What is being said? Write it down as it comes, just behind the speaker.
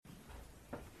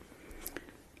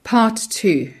Part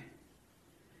 2.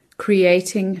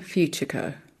 Creating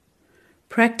FutureCo.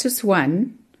 Practice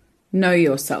 1. Know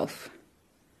yourself.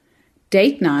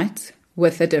 Date night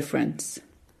with a difference.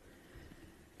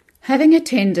 Having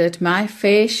attended my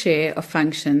fair share of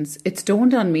functions, it's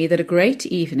dawned on me that a great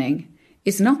evening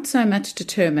is not so much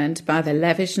determined by the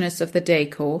lavishness of the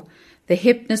decor, the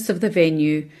hipness of the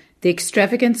venue, the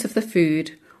extravagance of the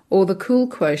food, or the cool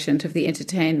quotient of the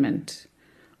entertainment.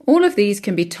 All of these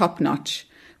can be top-notch,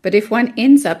 but if one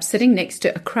ends up sitting next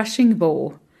to a crushing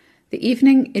bore, the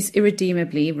evening is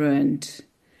irredeemably ruined.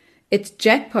 It's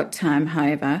jackpot time,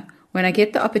 however, when I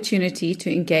get the opportunity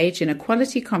to engage in a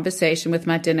quality conversation with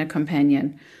my dinner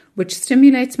companion, which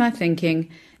stimulates my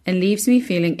thinking and leaves me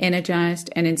feeling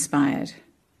energized and inspired.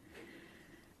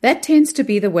 That tends to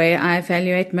be the way I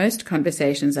evaluate most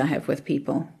conversations I have with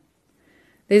people.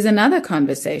 There's another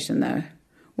conversation, though,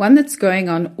 one that's going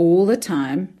on all the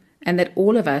time and that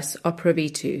all of us are privy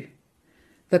to.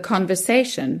 The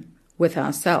conversation with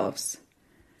ourselves.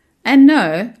 And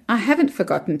no, I haven't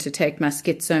forgotten to take my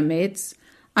schizo meds.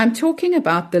 I'm talking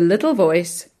about the little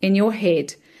voice in your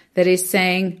head that is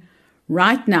saying,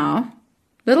 right now,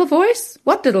 little voice?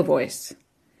 What little voice?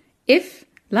 If,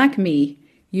 like me,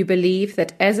 you believe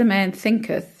that as a man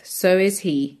thinketh, so is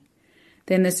he,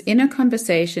 then this inner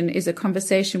conversation is a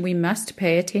conversation we must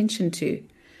pay attention to,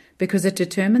 because it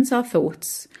determines our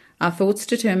thoughts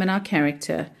determine our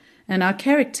character, and our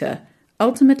character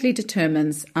ultimately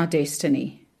determines our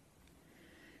destiny.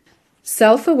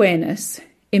 Self-awareness,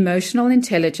 emotional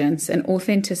intelligence, and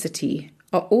authenticity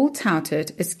are all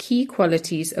touted as key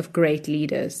qualities of great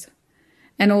leaders.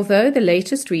 And although the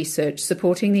latest research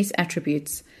supporting these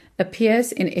attributes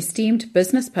appears in esteemed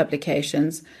business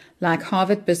publications like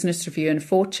Harvard Business Review and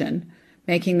Fortune,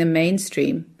 making them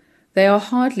mainstream, they are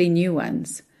hardly new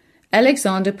ones.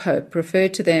 Alexander Pope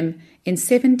referred to them in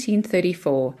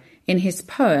 1734 in his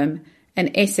poem An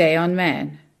Essay on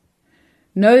Man.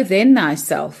 Know then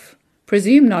thyself,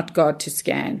 presume not God to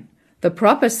scan. The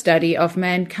proper study of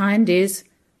mankind is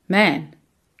man.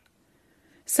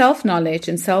 Self-knowledge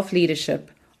and self-leadership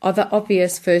are the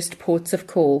obvious first ports of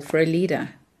call for a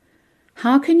leader.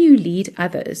 How can you lead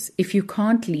others if you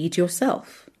can't lead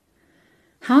yourself?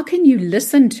 How can you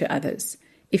listen to others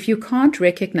if you can't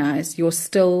recognize your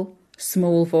still,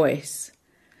 small voice?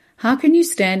 How can you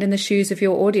stand in the shoes of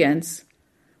your audience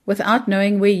without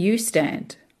knowing where you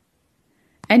stand?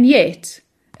 And yet,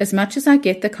 as much as I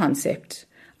get the concept,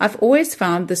 I've always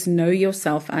found this know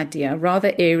yourself idea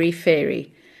rather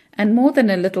airy-fairy and more than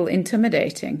a little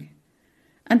intimidating,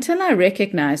 until I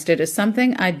recognized it as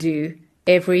something I do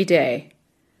every day.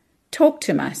 Talk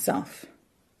to myself.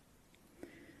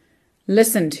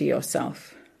 Listen to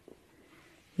yourself.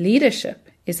 Leadership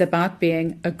is about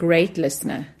being a great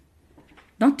listener,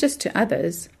 not just to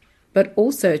others, but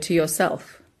also to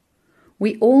yourself.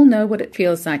 We all know what it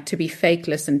feels like to be fake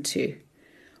listened to,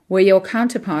 where your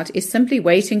counterpart is simply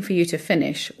waiting for you to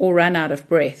finish or run out of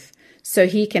breath so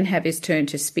he can have his turn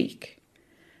to speak.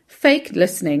 Fake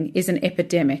listening is an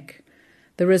epidemic,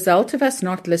 the result of us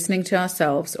not listening to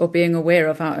ourselves or being aware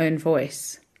of our own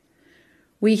voice.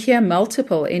 We hear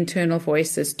multiple internal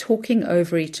voices talking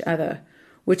over each other,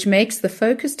 which makes the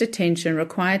focused attention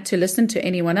required to listen to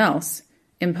anyone else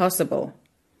impossible.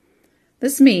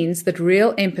 This means that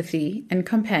real empathy and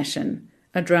compassion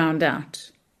are drowned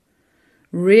out.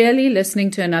 Really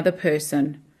listening to another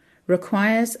person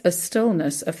requires a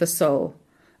stillness of the soul,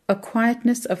 a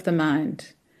quietness of the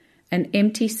mind, an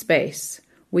empty space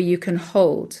where you can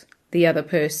hold the other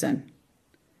person.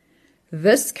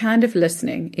 This kind of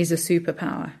listening is a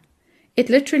superpower. It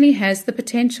literally has the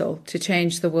potential to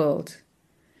change the world.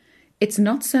 It's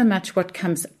not so much what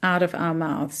comes out of our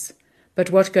mouths, but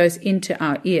what goes into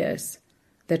our ears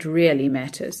that really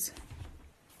matters.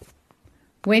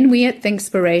 When we at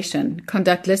Thinkspiration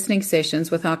conduct listening sessions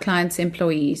with our clients'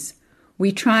 employees,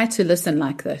 we try to listen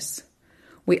like this.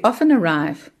 We often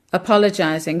arrive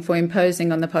apologizing for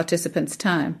imposing on the participants'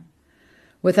 time.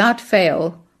 Without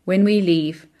fail, when we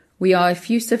leave, we are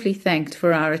effusively thanked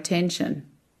for our attention,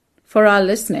 for our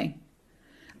listening.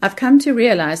 I've come to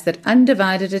realize that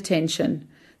undivided attention,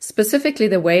 specifically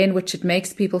the way in which it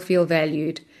makes people feel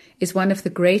valued, is one of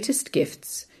the greatest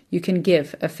gifts you can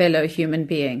give a fellow human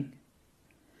being.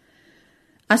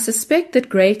 I suspect that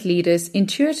great leaders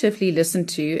intuitively listen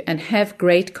to and have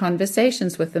great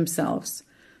conversations with themselves,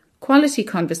 quality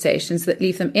conversations that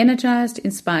leave them energized,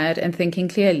 inspired, and thinking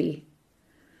clearly.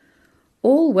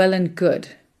 All well and good,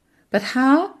 but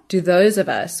how do those of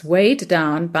us weighed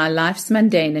down by life's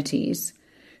mundanities,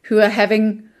 who are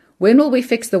having when will we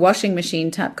fix the washing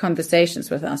machine type conversations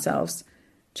with ourselves,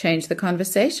 change the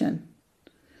conversation?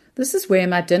 This is where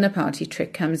my dinner party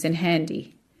trick comes in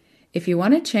handy. If you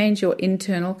want to change your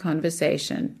internal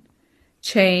conversation,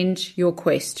 change your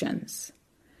questions.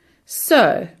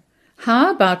 So, how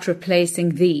about replacing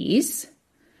these?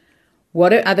 What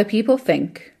do other people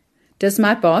think? Does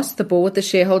my boss, the board, the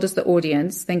shareholders, the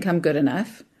audience think I'm good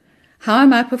enough? How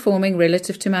am I performing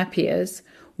relative to my peers?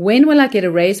 When will I get a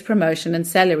raise, promotion, and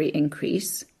salary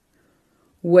increase?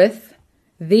 With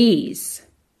these.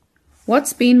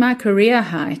 What's been my career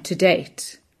high to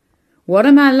date? What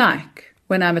am I like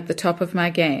when I'm at the top of my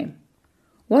game?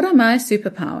 What are my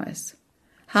superpowers?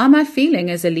 How am I feeling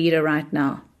as a leader right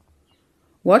now?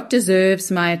 What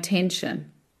deserves my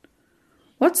attention?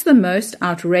 What's the most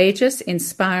outrageous,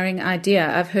 inspiring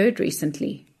idea I've heard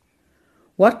recently?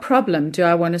 What problem do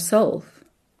I want to solve?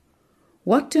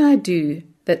 What do I do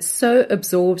that so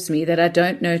absorbs me that I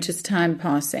don't notice time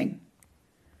passing?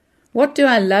 What do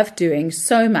I love doing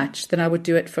so much that I would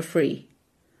do it for free?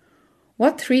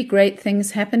 What 3 great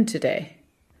things happened today?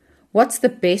 What's the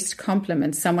best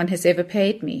compliment someone has ever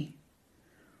paid me?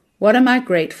 What am I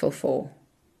grateful for?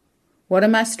 What are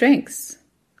my strengths?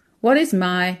 What is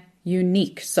my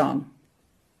unique song?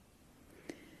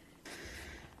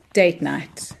 Date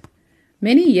night.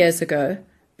 Many years ago,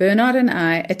 Bernard and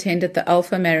I attended the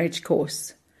Alpha Marriage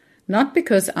course, not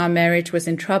because our marriage was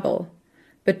in trouble,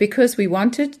 but because we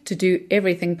wanted to do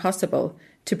everything possible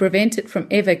to prevent it from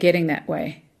ever getting that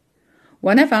way.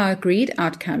 One of our agreed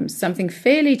outcomes, something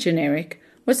fairly generic,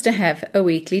 was to have a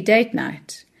weekly date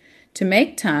night, to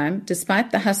make time, despite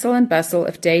the hustle and bustle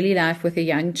of daily life with a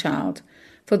young child,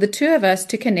 for the 2 of us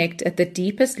to connect at the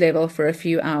deepest level for a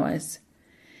few hours.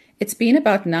 It's been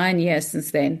about 9 years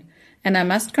since then, and I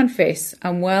must confess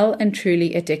I'm well and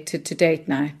truly addicted to date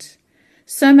night.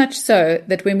 So much so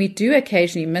that when we do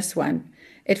occasionally miss one,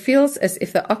 it feels as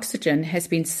if the oxygen has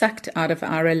been sucked out of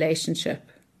our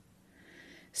relationship.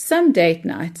 Some date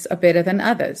nights are better than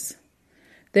others.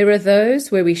 There are those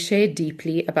where we share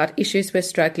deeply about issues we're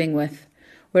struggling with,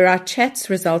 where our chats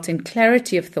result in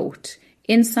clarity of thought,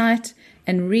 insight,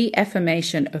 and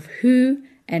reaffirmation of who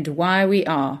and why we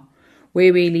are,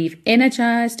 where we leave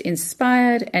energized,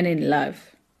 inspired, and in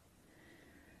love.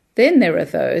 Then there are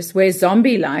those where,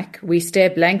 zombie-like, we stare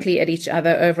blankly at each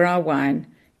other over our wine,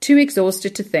 too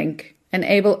exhausted to think and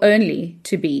able only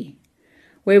to be,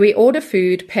 where we order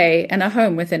food, pay, and are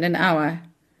home within an hour.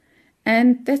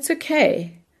 And that's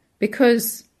okay,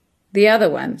 because the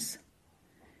other ones.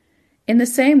 In the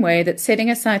same way that setting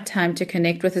aside time to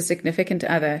connect with a significant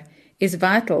other is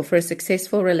vital for a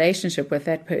successful relationship with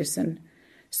that person,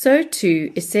 so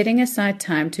too is setting aside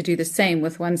time to do the same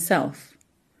with oneself.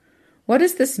 What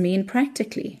does this mean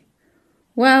practically?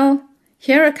 Well,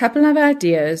 here are a couple of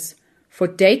ideas for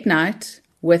date night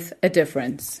with a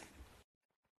difference.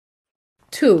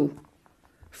 Tool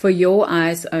for your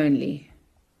eyes only.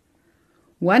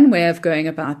 One way of going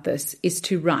about this is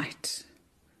to write.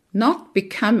 Not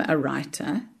become a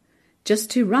writer, just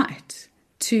to write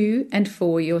to and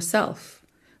for yourself,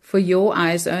 for your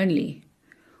eyes only,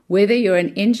 whether you're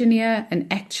an engineer, an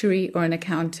actuary, or an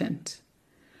accountant.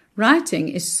 Writing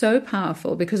is so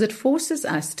powerful because it forces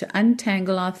us to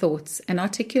untangle our thoughts and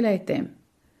articulate them.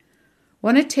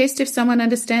 Want to test if someone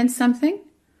understands something?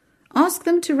 Ask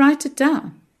them to write it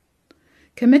down.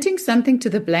 Committing something to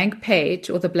the blank page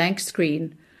or the blank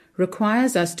screen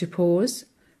requires us to pause,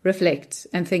 reflect,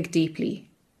 and think deeply.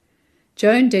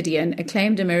 Joan Didion,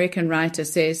 acclaimed American writer,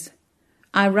 says,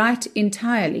 "I write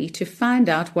entirely to find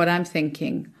out what I'm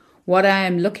thinking, what I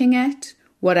am looking at,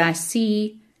 what I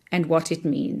see, and what it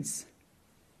means."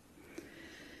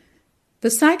 The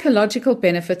psychological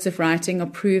benefits of writing are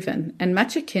proven and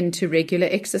much akin to regular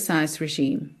exercise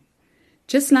regime.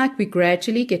 Just like we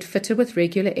gradually get fitter with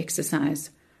regular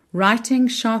exercise, writing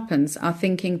sharpens our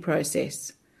thinking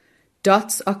process.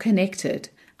 Dots are connected,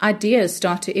 ideas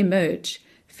start to emerge,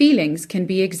 feelings can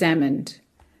be examined.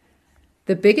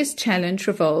 The biggest challenge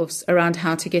revolves around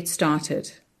how to get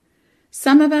started.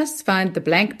 Some of us find the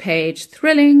blank page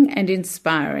thrilling and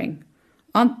inspiring.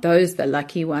 Aren't those the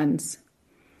lucky ones?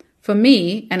 For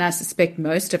me, and I suspect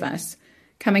most of us,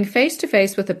 coming face to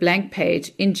face with a blank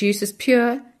page induces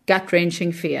pure,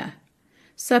 gut-wrenching fear.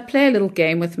 So I play a little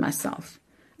game with myself.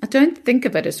 I don't think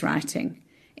of it as writing.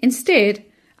 Instead,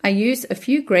 I use a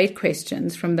few great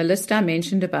questions from the list I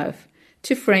mentioned above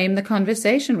to frame the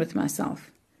conversation with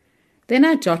myself. Then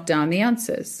I jot down the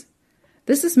answers.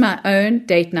 This is my own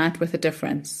date night with a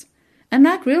difference. And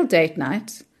like real date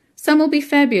nights, some will be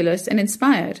fabulous and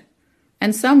inspired,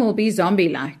 and some will be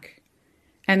zombie-like.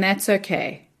 And that's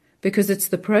okay, because it's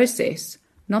the process,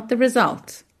 not the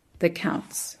result, that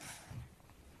counts.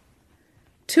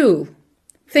 Tool,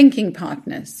 thinking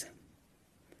partners.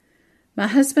 My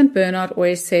husband Bernard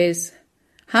always says,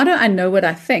 "How do I know what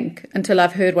I think until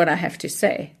I've heard what I have to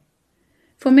say?"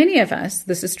 For many of us,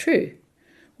 this is true.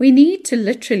 We need to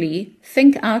literally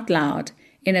think out loud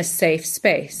in a safe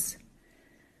space.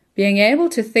 Being able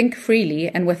to think freely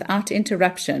and without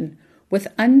interruption, with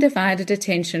undivided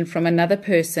attention from another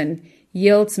person,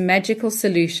 yields magical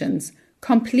solutions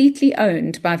completely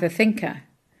owned by the thinker.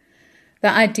 The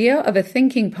idea of a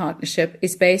thinking partnership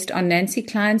is based on Nancy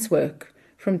Kline's work,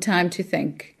 From Time to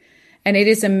Think, and it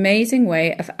is an amazing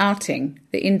way of outing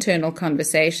the internal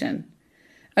conversation.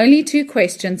 Only 2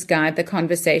 questions guide the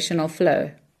conversational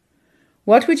flow.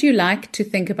 What would you like to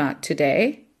think about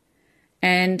today?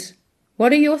 And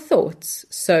what are your thoughts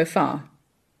so far?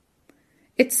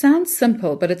 It sounds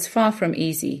simple, but it's far from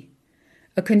easy.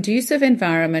 A conducive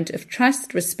environment of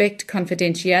trust, respect,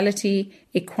 confidentiality,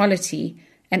 equality,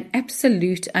 and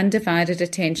absolute undivided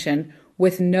attention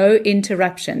with no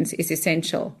interruptions is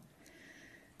essential.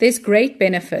 There's great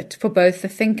benefit for both the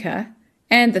thinker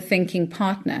and the thinking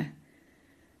partner.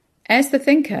 As the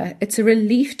thinker, it's a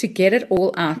relief to get it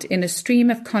all out in a stream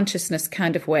of consciousness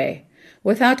kind of way,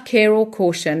 without care or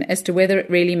caution as to whether it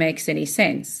really makes any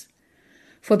sense.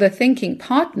 For the thinking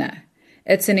partner,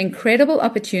 it's an incredible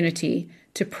opportunity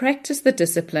to practice the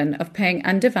discipline of paying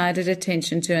undivided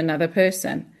attention to another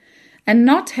person, and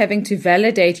not having to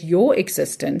validate your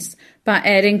existence by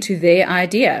adding to their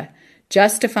idea,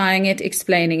 justifying it,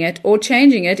 explaining it, or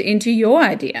changing it into your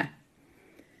idea.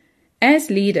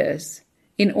 As leaders,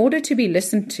 in order to be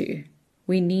listened to,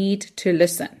 we need to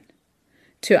listen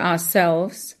to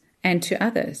ourselves and to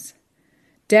others.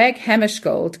 Dag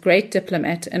Hammarskjöld, great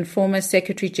diplomat and former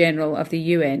Secretary General of the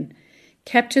UN,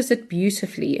 captures it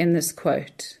beautifully in this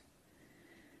quote.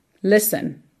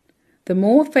 Listen. The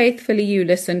more faithfully you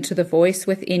listen to the voice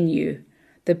within you,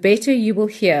 the better you will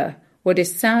hear what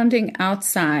is sounding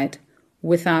outside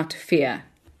without fear.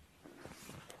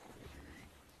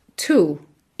 Tool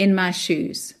in my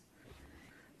shoes.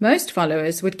 Most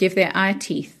followers would give their eye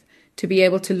teeth to be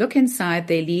able to look inside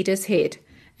their leader's head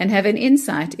and have an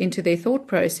insight into their thought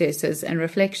processes and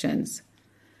reflections.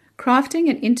 Crafting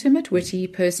an intimate, witty,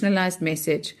 personalized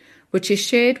message which is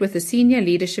shared with the senior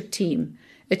leadership team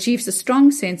achieves a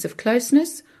strong sense of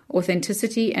closeness,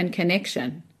 authenticity, and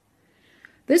connection.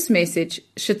 This message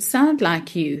should sound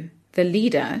like you, the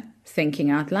leader,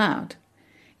 thinking out loud.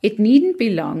 It needn't be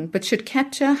long, but should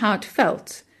capture how it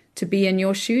felt to be in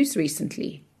your shoes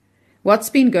recently. What's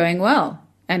been going well,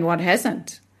 and what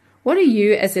hasn't? What are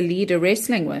you as a leader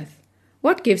wrestling with?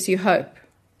 What gives you hope?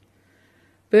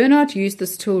 Bernard used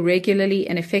this tool regularly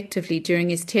and effectively during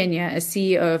his tenure as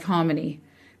CEO of Harmony,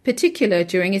 particularly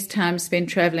during his time spent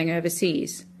traveling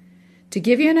overseas. To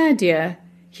give you an idea,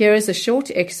 here is a short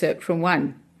excerpt from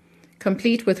one,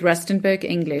 complete with Rustenburg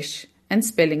English and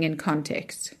spelling in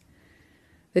context.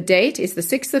 The date is the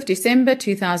 6th of December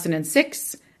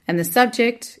 2006, and the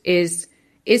subject is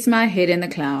my head in the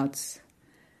clouds?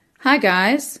 Hi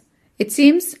guys, it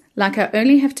seems like I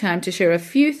only have time to share a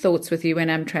few thoughts with you when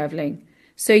I'm traveling.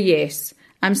 So yes,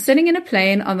 I'm sitting in a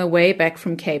plane on the way back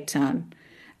from Cape Town.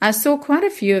 I saw quite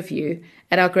a few of you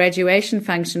at our graduation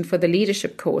function for the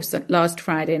leadership course last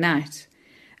Friday night.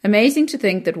 Amazing to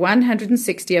think that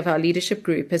 160 of our leadership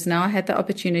group has now had the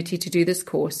opportunity to do this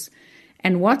course.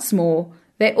 And what's more,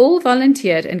 they all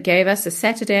volunteered and gave us a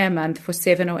Saturday a month for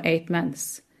 7 or 8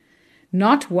 months.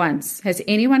 Not once has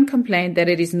anyone complained that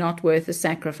it is not worth the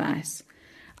sacrifice.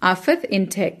 Our 5th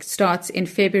intake starts in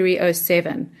February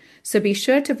 2007, so be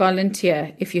sure to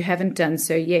volunteer if you haven't done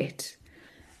so yet.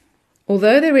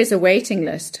 Although there is a waiting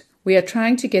list, we are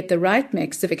trying to get the right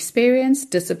mix of experience,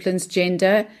 disciplines,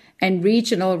 gender, and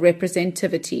regional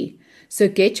representativity. So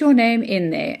get your name in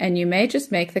there and you may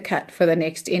just make the cut for the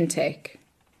next intake.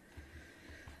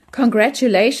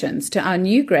 Congratulations to our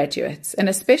new graduates and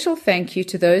a special thank you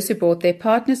to those who brought their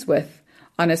partners with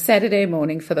on a Saturday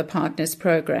morning for the Partners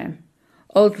program.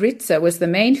 Old Ritza was the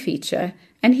main feature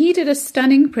and he did a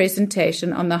stunning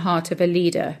presentation on the heart of a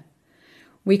leader.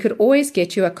 We could always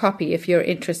get you a copy if you're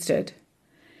interested.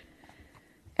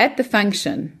 At the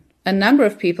function, a number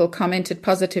of people commented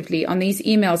positively on these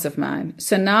emails of mine,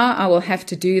 so now I will have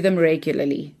to do them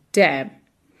regularly. Damn.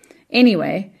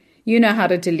 Anyway, you know how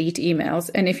to delete emails,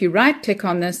 and if you right-click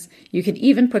on this, you can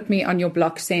even put me on your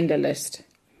block sender list.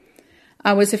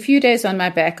 I was a few days on my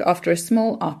back after a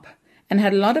small op and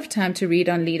had a lot of time to read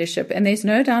on leadership, and there's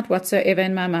no doubt whatsoever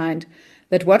in my mind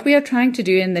that what we are trying to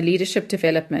do in the leadership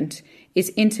development is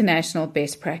international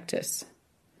best practice.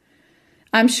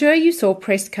 I'm sure you saw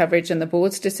press coverage on the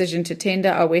board's decision to tender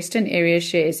our Western area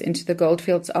shares into the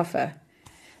Goldfields offer.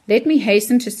 Let me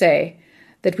hasten to say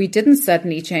that we didn't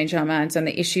suddenly change our minds on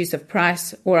the issues of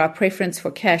price or our preference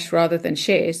for cash rather than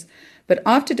shares, but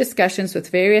after discussions with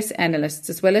various analysts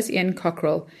as well as Ian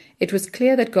Cockrell, it was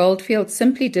clear that Goldfields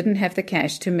simply didn't have the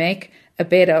cash to make a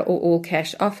better or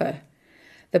all-cash offer.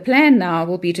 The plan now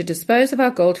will be to dispose of our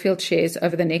Goldfields shares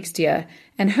over the next year,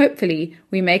 and hopefully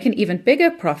we make an even bigger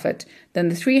profit than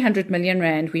the 300 million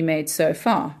rand we made so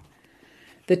far.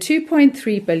 The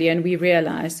 2.3 billion we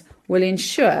realize will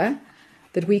ensure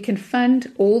that we can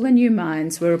fund all the new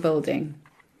mines we're building.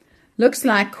 Looks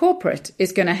like corporate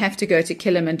is going to have to go to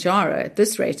Kilimanjaro at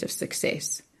this rate of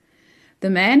success. The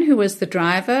man who was the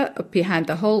driver behind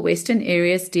the whole Western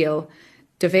Areas deal,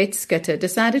 Davet Schutte,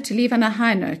 decided to leave on a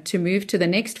high note to move to the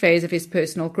next phase of his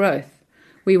personal growth.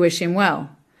 We wish him well.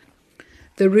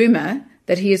 The rumour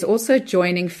that he is also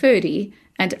joining Ferdy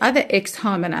and other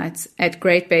ex-Harmonites at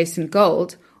Great Basin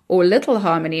Gold, or Little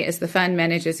Harmony as the fund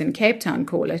managers in Cape Town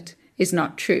call it, is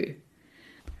not true.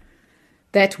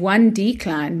 That one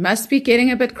decline must be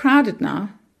getting a bit crowded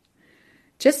now.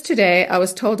 Just today I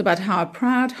was told about how a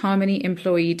proud Harmony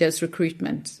employee does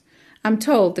recruitment. I'm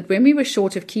told that when we were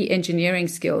short of key engineering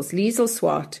skills, Liesel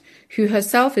Swart, who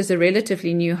herself is a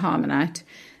relatively new Harmonite,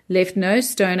 left no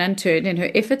stone unturned in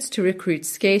her efforts to recruit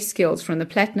scarce skills from the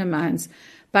platinum mines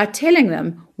by telling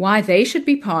them why they should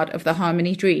be part of the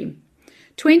Harmony dream.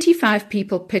 25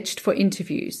 people pitched for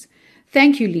interviews.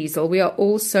 Thank you, Liesel. We are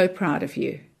all so proud of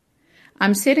you.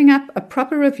 I'm setting up a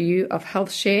proper review of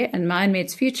HealthShare and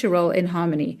MindMed's future role in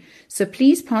Harmony, so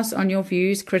please pass on your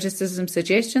views, criticisms,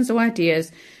 suggestions or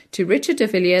ideas to Richard de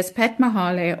Villiers, Pat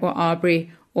Mahale or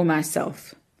Arbery or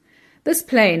myself. This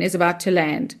plane is about to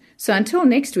land, so until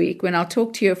next week when I'll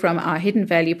talk to you from our Hidden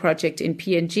Valley project in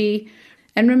PNG,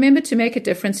 and remember to make a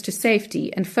difference to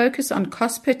safety and focus on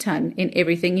cost per ton in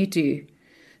everything you do.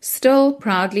 Still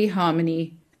proudly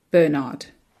Harmony, Bernard.